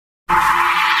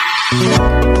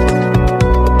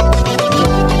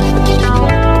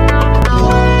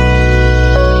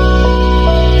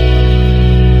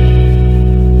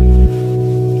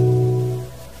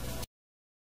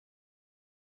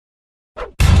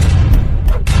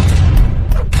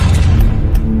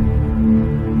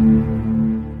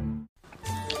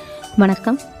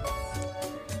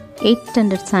8th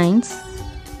standard science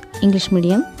English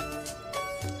medium,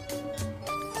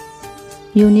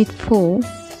 unit 4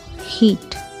 heat,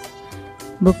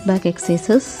 book back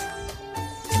exercises.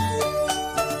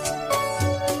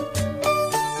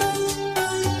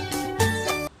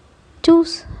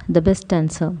 Choose the best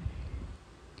answer.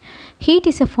 Heat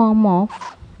is a form of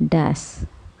dash.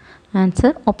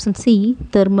 Answer option C,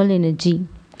 thermal energy.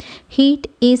 Heat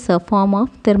is a form of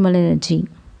thermal energy.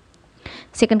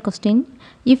 Second question,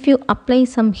 if you apply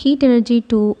some heat energy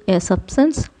to a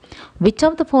substance, which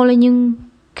of the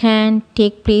following can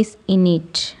take place in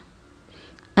it?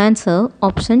 Answer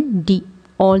option D,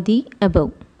 all the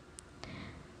above.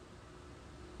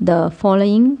 The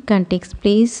following can take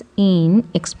place in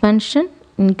expansion,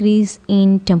 increase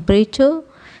in temperature,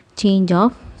 change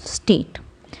of state.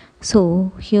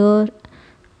 So here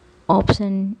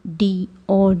option D,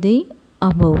 all the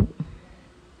above.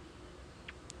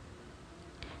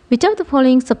 Which of the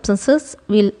following substances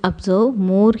will absorb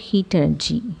more heat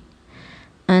energy?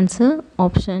 Answer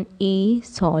option A,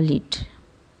 solid.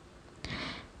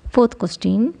 Fourth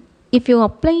question, if you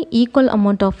apply equal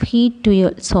amount of heat to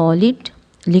a solid,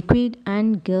 liquid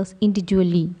and gas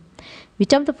individually,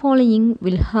 which of the following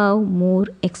will have more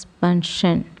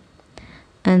expansion?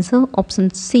 Answer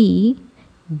option C,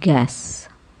 gas.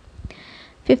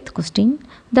 Fifth question,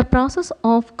 the process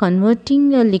of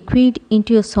converting a liquid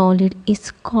into a solid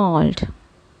is called?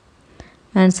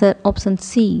 Answer option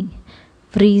C,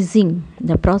 freezing.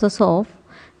 The process of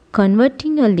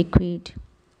converting a liquid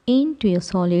into a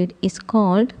solid is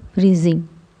called freezing.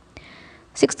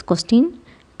 Sixth question,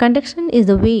 conduction is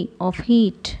the way of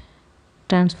heat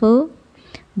transfer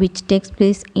which takes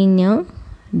place in a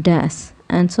dash.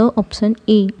 Answer option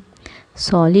A,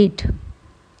 solid.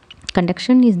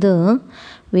 Conduction is the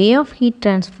way of heat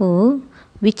transfer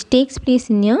which takes place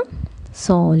in a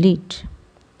solid.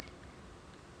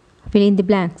 Fill in the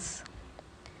blanks.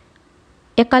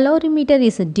 A calorimeter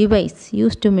is a device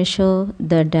used to measure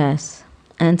the dash.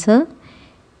 Answer,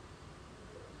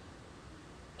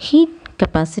 heat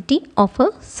capacity of a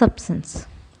substance.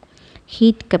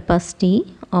 Heat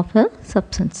capacity of a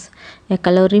substance. A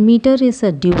calorimeter is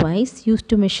a device used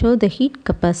to measure the heat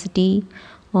capacity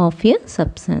of a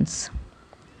substance.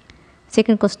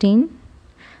 Second question,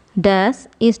 dash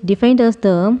is defined as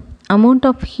the amount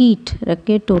of heat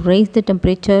required to raise the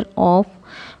temperature of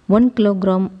 1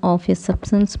 kilogram of a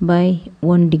substance by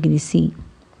 1 degree C.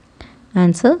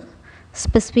 Answer,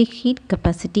 specific heat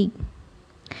capacity.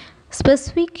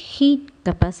 Specific heat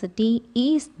capacity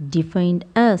is defined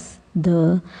as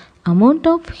the amount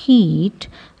of heat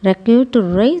required to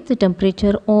raise the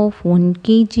temperature of 1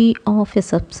 kg of a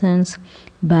substance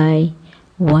by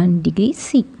 1 degree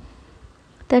C.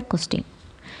 Third question,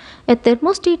 a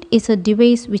thermostat is a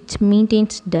device which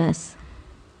maintains dash.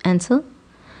 Answer,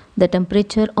 the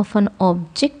temperature of an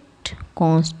object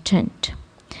constant.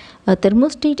 A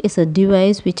thermostat is a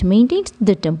device which maintains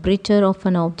the temperature of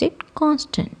an object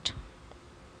constant.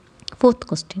 Fourth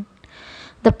question,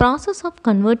 the process of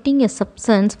converting a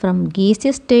substance from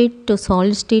gaseous state to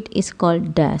solid state is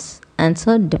called dash.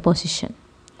 Answer, deposition.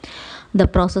 The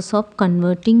process of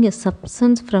converting a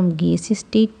substance from gaseous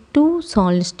state to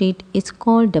solid state is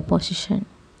called deposition.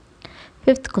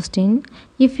 Fifth question,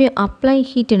 if you apply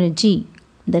heat energy,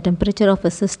 the temperature of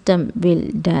a system will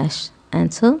dash.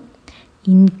 Answer,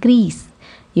 increase.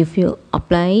 If you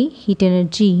apply heat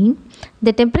energy,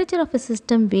 the temperature of a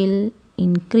system will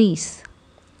increase.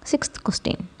 Sixth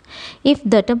question, if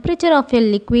the temperature of a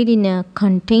liquid in a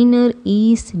container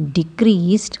is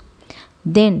decreased,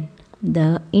 then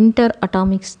the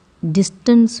interatomic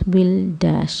distance will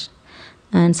dash.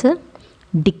 Answer,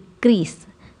 decrease.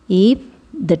 If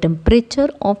the temperature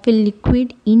of a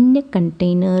liquid in a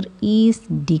container is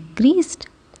decreased,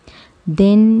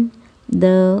 then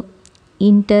the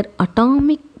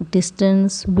interatomic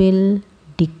distance will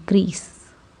decrease.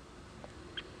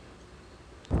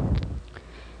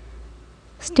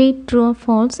 State true or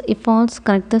false. If false,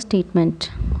 correct the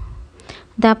statement.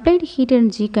 The applied heat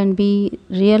energy can be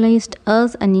realized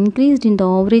as an increase in the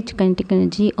average kinetic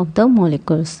energy of the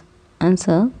molecules.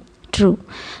 Answer, true.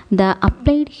 The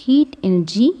applied heat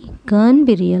energy can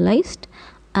be realized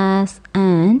as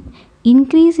an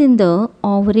increase in the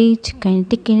average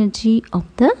kinetic energy of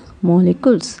the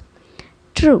molecules.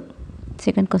 True.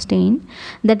 Second question,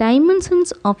 the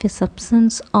dimensions of a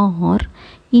substance are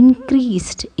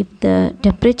increased if the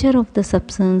temperature of the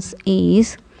substance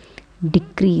is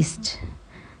decreased.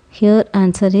 Here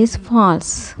answer is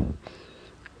false.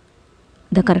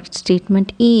 The correct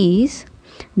statement is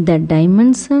the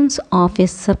dimensions of a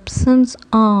substance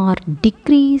are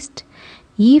decreased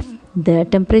if the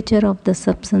temperature of the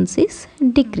substance is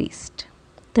decreased.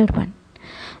 Third one,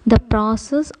 the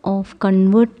process of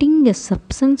converting a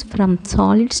substance from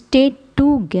solid state to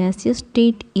gaseous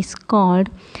state is called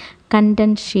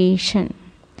condensation.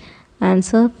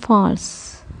 Answer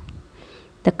false.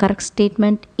 The correct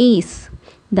statement is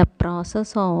the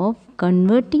process of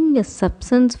converting a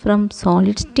substance from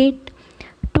solid state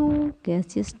to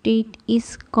gaseous state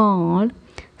is called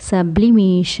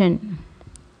sublimation.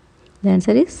 The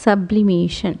answer is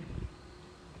sublimation.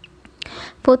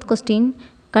 Fourth question,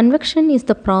 convection is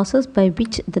the process by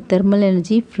which the thermal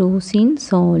energy flows in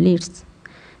solids.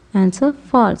 Answer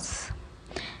false.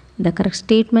 The correct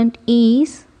statement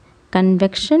is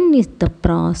convection is the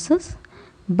process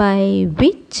by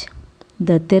which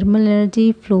the thermal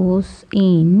energy flows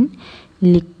in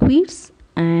liquids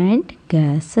and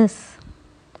gases.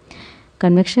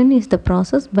 Convection is the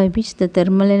process by which the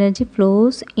thermal energy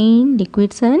flows in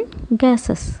liquids and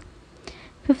gases.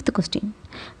 Fifth question,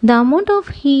 the amount of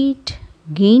heat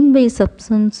gained by a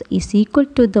substance is equal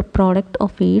to the product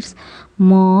of its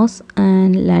mass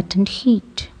and latent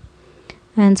heat.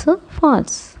 Answer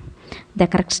false. The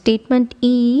correct statement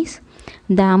is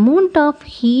the amount of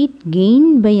heat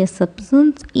gained by a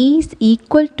substance is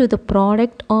equal to the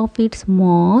product of its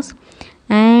mass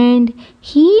and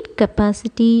heat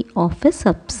capacity of a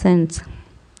substance.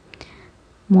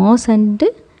 Mass and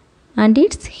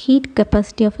its heat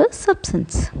capacity of a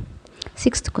substance.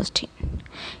 Sixth question,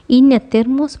 in a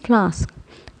thermos flask,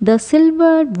 the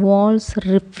silvered walls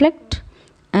reflect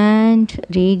and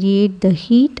radiate the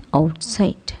heat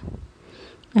outside.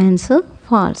 Answer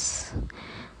false.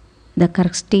 The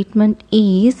correct statement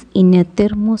is in a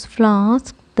thermos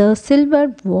flask, the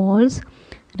silvered walls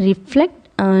reflect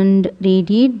and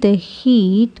radiate the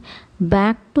heat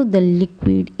back to the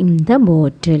liquid in the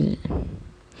bottle.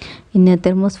 In a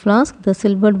thermos flask, the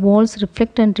silvered walls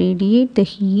reflect and radiate the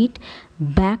heat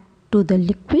back to the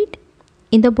liquid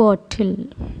in the bottle.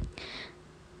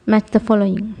 Match the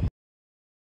following.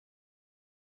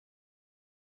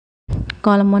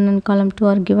 Column 1 and column 2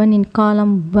 are given. In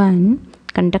column 1,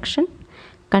 conduction,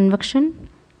 convection,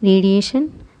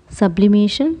 radiation,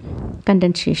 sublimation,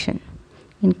 condensation.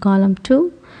 In column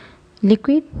 2,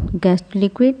 liquid, gas to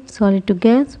liquid, solid to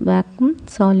gas, vacuum,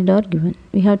 solid are given.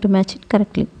 We have to match it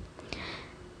correctly.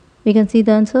 We can see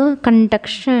the answer.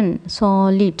 Conduction,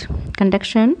 solid.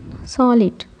 Conduction,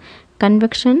 solid.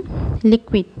 Convection,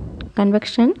 liquid.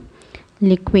 Convection,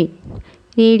 liquid.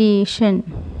 Radiation,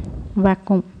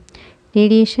 vacuum.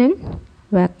 Radiation,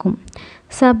 vacuum.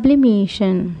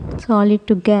 Sublimation, solid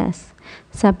to gas.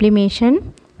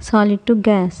 Sublimation, solid to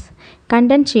gas.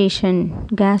 Condensation,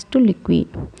 gas to liquid.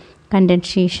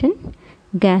 Condensation,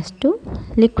 gas to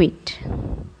liquid.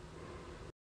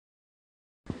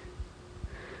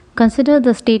 Consider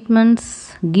the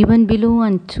statements given below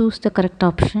and choose the correct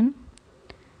option.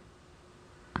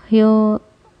 Here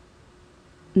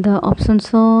the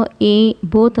options are A,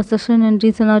 both assertion and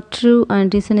reason are true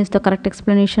and reason is the correct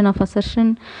explanation of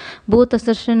assertion. Both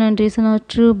assertion and reason are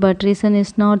true but reason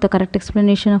is not the correct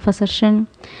explanation of assertion.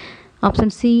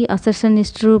 Option C, assertion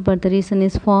is true but the reason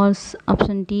is false.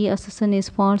 Option D, assertion is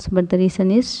false but the reason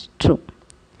is true.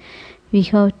 We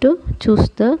have to choose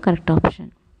the correct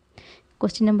option.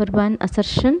 Question number 1,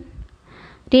 assertion.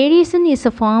 Radiation is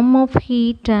a form of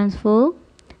heat transfer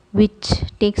which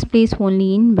takes place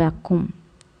only in vacuum.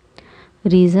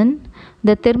 Reason,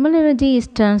 the thermal energy is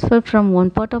transferred from one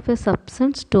part of a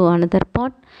substance to another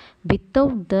part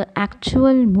without the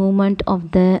actual movement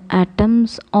of the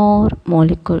atoms or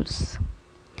molecules.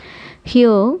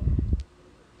 Here,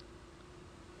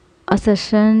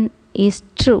 assertion is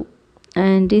true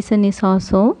and reason is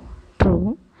also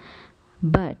true,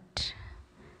 but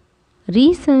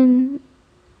reason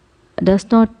does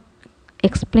not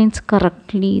explains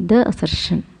correctly the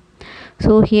assertion.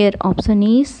 So here option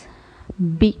is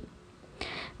B.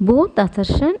 Both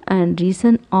assertion and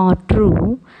reason are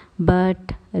true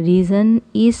but reason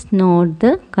is not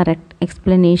the correct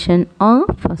explanation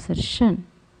of assertion.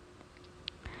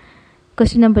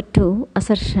 Question number 2,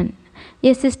 assertion.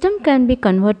 A system can be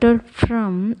converted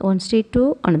from one state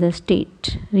to another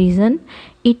state. Reason,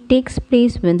 it takes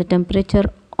place when the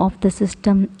temperature of the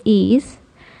system is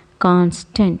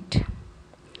constant.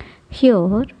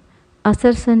 Here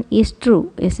assertion is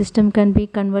true. A system can be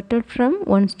converted from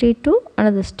one state to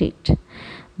another state,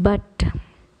 but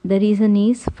the reason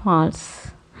is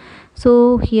false.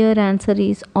 So here answer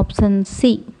is option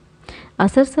C.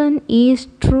 Assertion is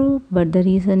true, but the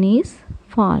reason is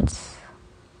false.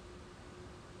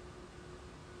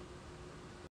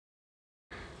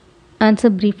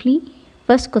 Answer briefly.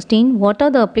 First question, what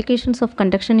are the applications of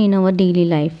conduction in our daily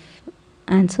life?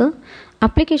 Answer,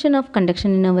 application of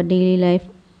conduction in our daily life.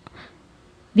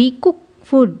 We cook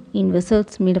food in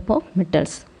vessels made up of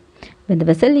metals. When the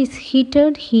vessel is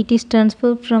heated, heat is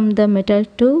transferred from the metal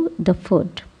to the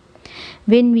food.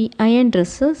 When we iron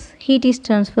dresses, heat is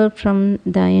transferred from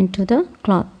the iron to the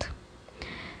cloth.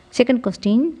 Second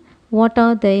question, what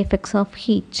are the effects of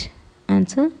heat?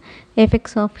 Answer,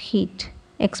 effects of heat.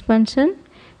 Expansion,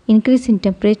 increase in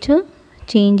temperature,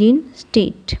 change in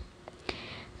state.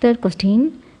 Third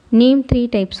question, name 3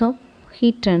 types of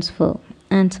heat transfer.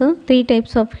 Answer, 3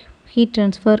 types of heat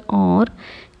transfer are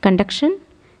conduction,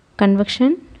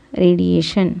 convection,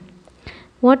 radiation.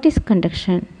 What is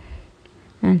conduction?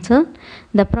 Answer,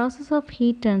 the process of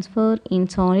heat transfer in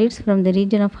solids from the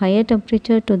region of higher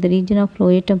temperature to the region of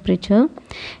lower temperature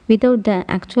without the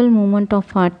actual movement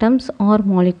of atoms or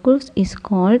molecules is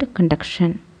called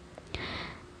conduction.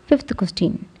 Fifth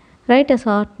question, write a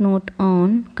short note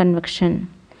on convection.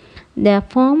 The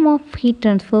form of heat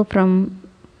transfer from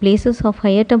places of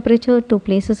higher temperature to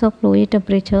places of lower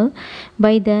temperature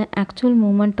by the actual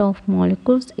movement of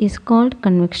molecules is called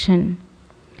convection.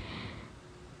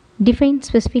 Define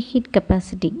specific heat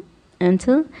capacity.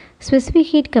 Answer, specific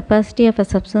heat capacity of a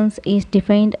substance is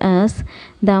defined as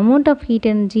the amount of heat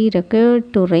energy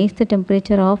required to raise the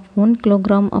temperature of 1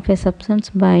 kilogram of a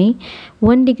substance by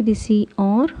 1 degree C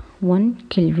or 1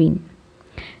 Kelvin.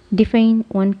 Define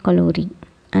 1 calorie.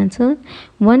 Answer,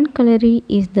 1 calorie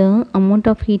is the amount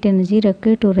of heat energy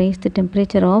required to raise the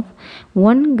temperature of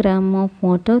 1 gram of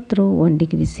water through 1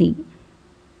 degree C.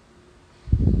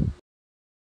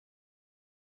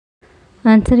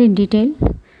 Answer in detail.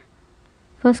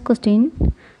 First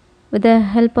question, with the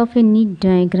help of a neat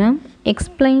diagram,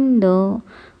 explain the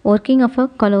working of a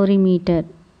calorimeter.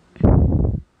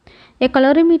 A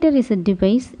calorimeter is a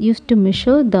device used to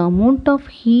measure the amount of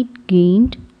heat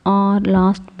gained or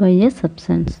lost by a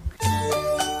substance.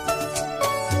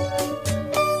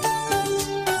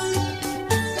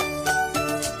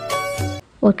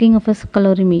 Working of a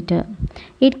calorimeter.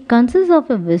 It consists of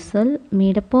a vessel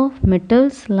made up of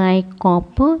metals like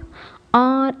copper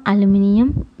or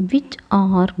aluminium, which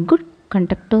are good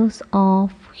conductors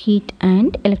of heat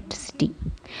and electricity.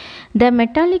 The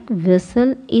metallic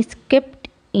vessel is kept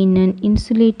in an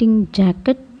insulating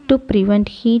jacket to prevent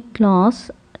heat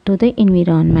loss to the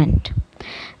environment.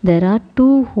 There are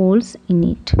 2 holes in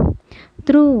it.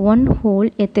 Through one hole,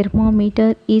 a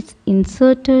thermometer is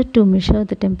inserted to measure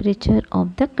the temperature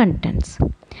of the contents.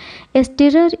 A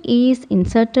stirrer is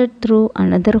inserted through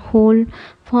another hole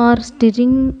for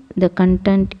stirring the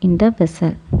content in the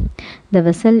vessel. The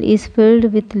vessel is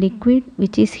filled with liquid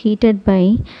which is heated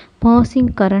by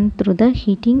passing current through the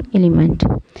heating element.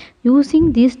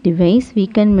 Using this device, we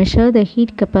can measure the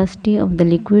heat capacity of the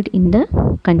liquid in the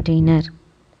container.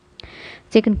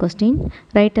 Second question,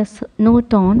 write a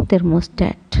note on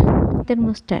thermostat.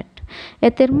 Thermostat. A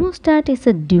thermostat is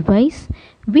a device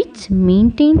which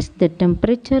maintains the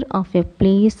temperature of a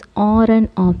place or an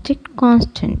object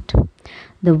constant.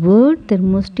 The word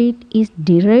thermostat is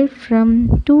derived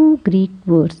from 2 Greek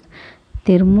words,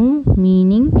 thermo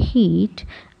meaning heat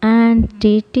and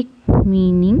static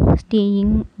meaning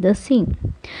staying the same.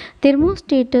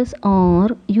 Thermostats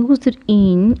are used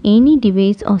in any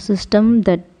device or system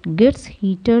that gets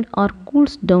heated or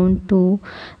cools down to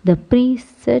the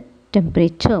preset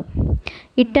temperature.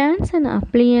 It turns an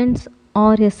appliance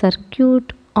or a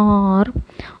circuit or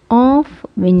off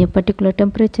when a particular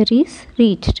temperature is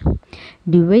reached.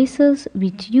 Devices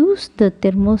which use the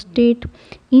thermostat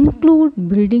include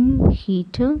building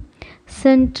heater,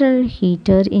 central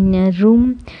heater in a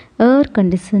room, air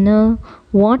conditioner,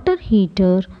 water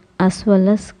heater, as well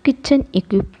as kitchen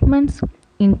equipments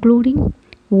including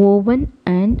oven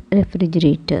and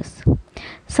refrigerators.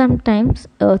 Sometimes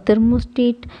a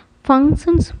thermostat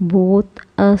functions both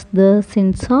as the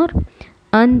sensor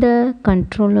and the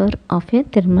controller of a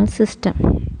thermal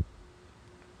system.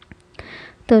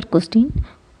 Third question,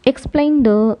 explain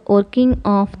the working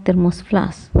of thermos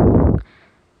flask.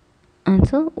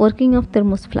 Answer, working of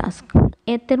thermos flask.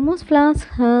 A thermos flask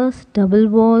has double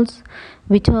walls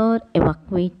which are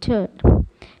evacuated.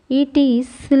 It is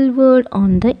silvered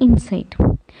on the inside.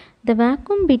 The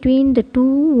vacuum between the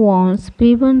two walls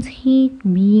prevents heat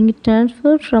being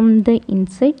transferred from the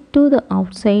inside to the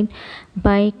outside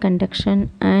by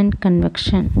conduction and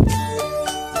convection.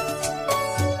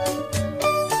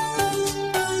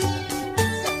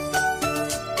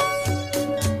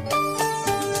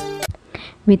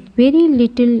 With very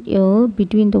little air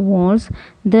between the walls,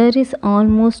 there is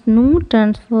almost no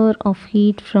transfer of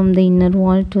heat from the inner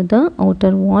wall to the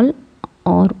outer wall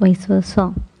or vice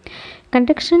versa.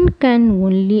 Conduction can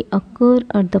only occur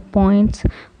at the points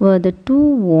where the two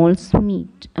walls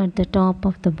meet at the top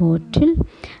of the bottle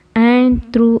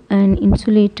and through an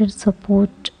insulated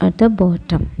support at the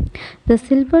bottom. The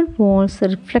silver walls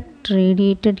reflect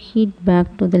radiated heat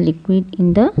back to the liquid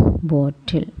in the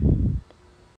bottle.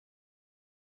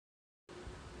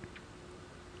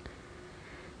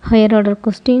 Higher order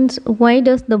questions. Why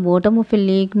does the bottom of a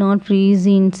lake not freeze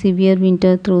in severe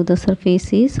winter though the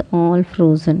surface is all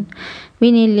frozen?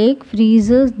 When a lake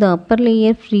freezes, the upper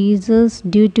layer freezes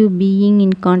due to being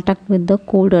in contact with the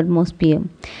cold atmosphere.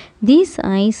 This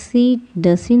ice sheet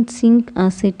doesn't sink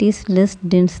as it is less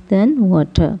dense than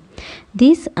water.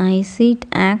 This ice sheet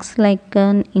acts like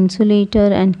an insulator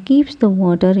and keeps the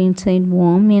water inside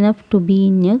warm enough to be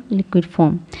in a liquid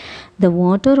form. The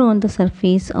water on the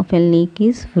surface of a lake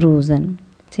is frozen.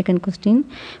 Second question.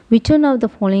 Which one of the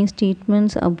following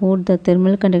statements about the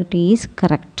thermal conductivity is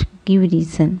correct? Give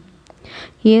reason.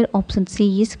 Here option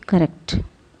C is correct.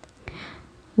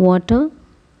 Water,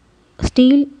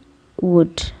 steel,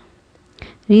 wood.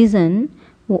 Reason.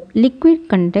 Liquid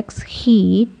conducts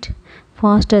heat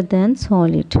faster than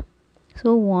solid.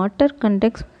 So water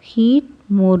conducts heat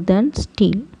more than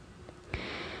steel.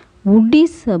 Wood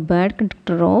is a bad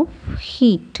conductor of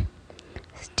heat.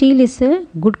 Steel is a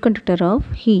good conductor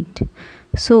of heat.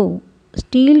 So,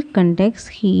 steel conducts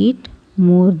heat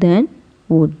more than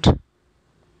wood.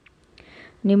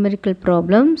 Numerical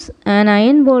problems. An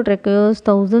iron ball requires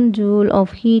 1000 joule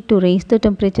of heat to raise the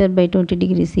temperature by 20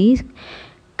 degrees C.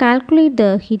 Calculate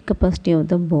the heat capacity of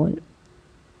the ball.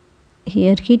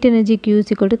 Here heat energy Q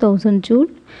is equal to 1000 joule.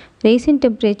 Raising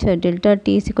temperature delta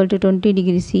T is equal to 20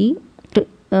 degrees C.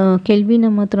 Kelvin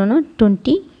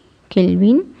 20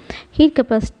 Kelvin. Heat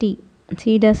capacity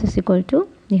C dash is equal to,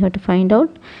 we have to find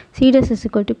out, C dash is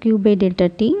equal to Q by delta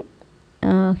T.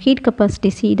 Heat capacity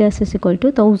C dash is equal to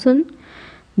 1000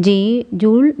 J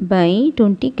joule by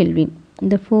 20 Kelvin.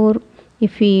 Therefore,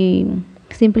 if we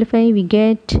simplify, we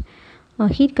get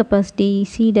heat capacity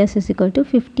C dash is equal to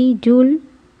 50 joule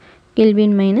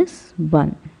Kelvin minus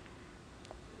 1.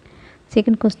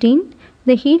 Second question.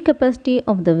 The heat capacity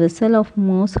of the vessel of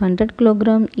mass 100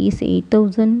 kg is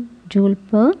 8000 joule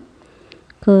per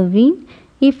Kelvin.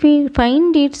 If we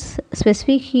find its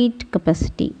specific heat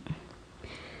capacity,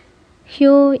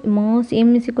 here mass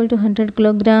M is equal to 100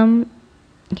 kg,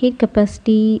 heat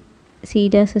capacity C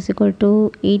dash is equal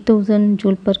to 8000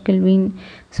 joule per Kelvin.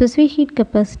 Specific heat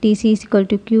capacity C is equal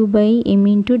to Q by M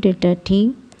into delta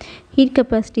T. Heat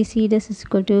capacity C dash is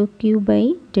equal to Q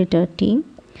by delta T.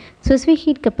 Specific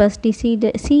heat capacity C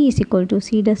is equal to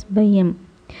C dash by M.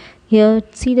 Here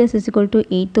C dash is equal to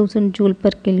 8000 joule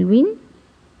per Kelvin.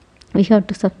 We have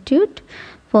to substitute.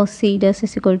 For C dash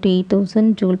is equal to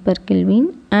 8000 joule per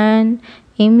Kelvin and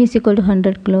M is equal to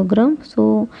 100 kg.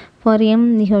 So for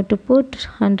M we have to put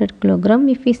 100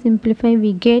 kg. If we simplify,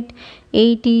 we get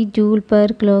 80 joule per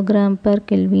kilogram per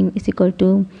Kelvin is equal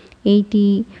to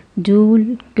 80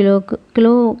 joule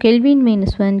Kelvin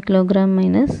minus 1 kilogram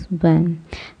minus 1.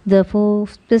 Therefore,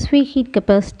 specific heat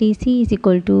capacity C is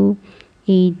equal to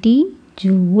 80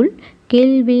 joule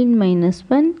Kelvin minus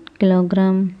 1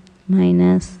 kilogram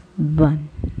minus 1.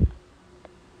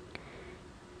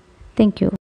 Thank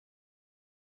you.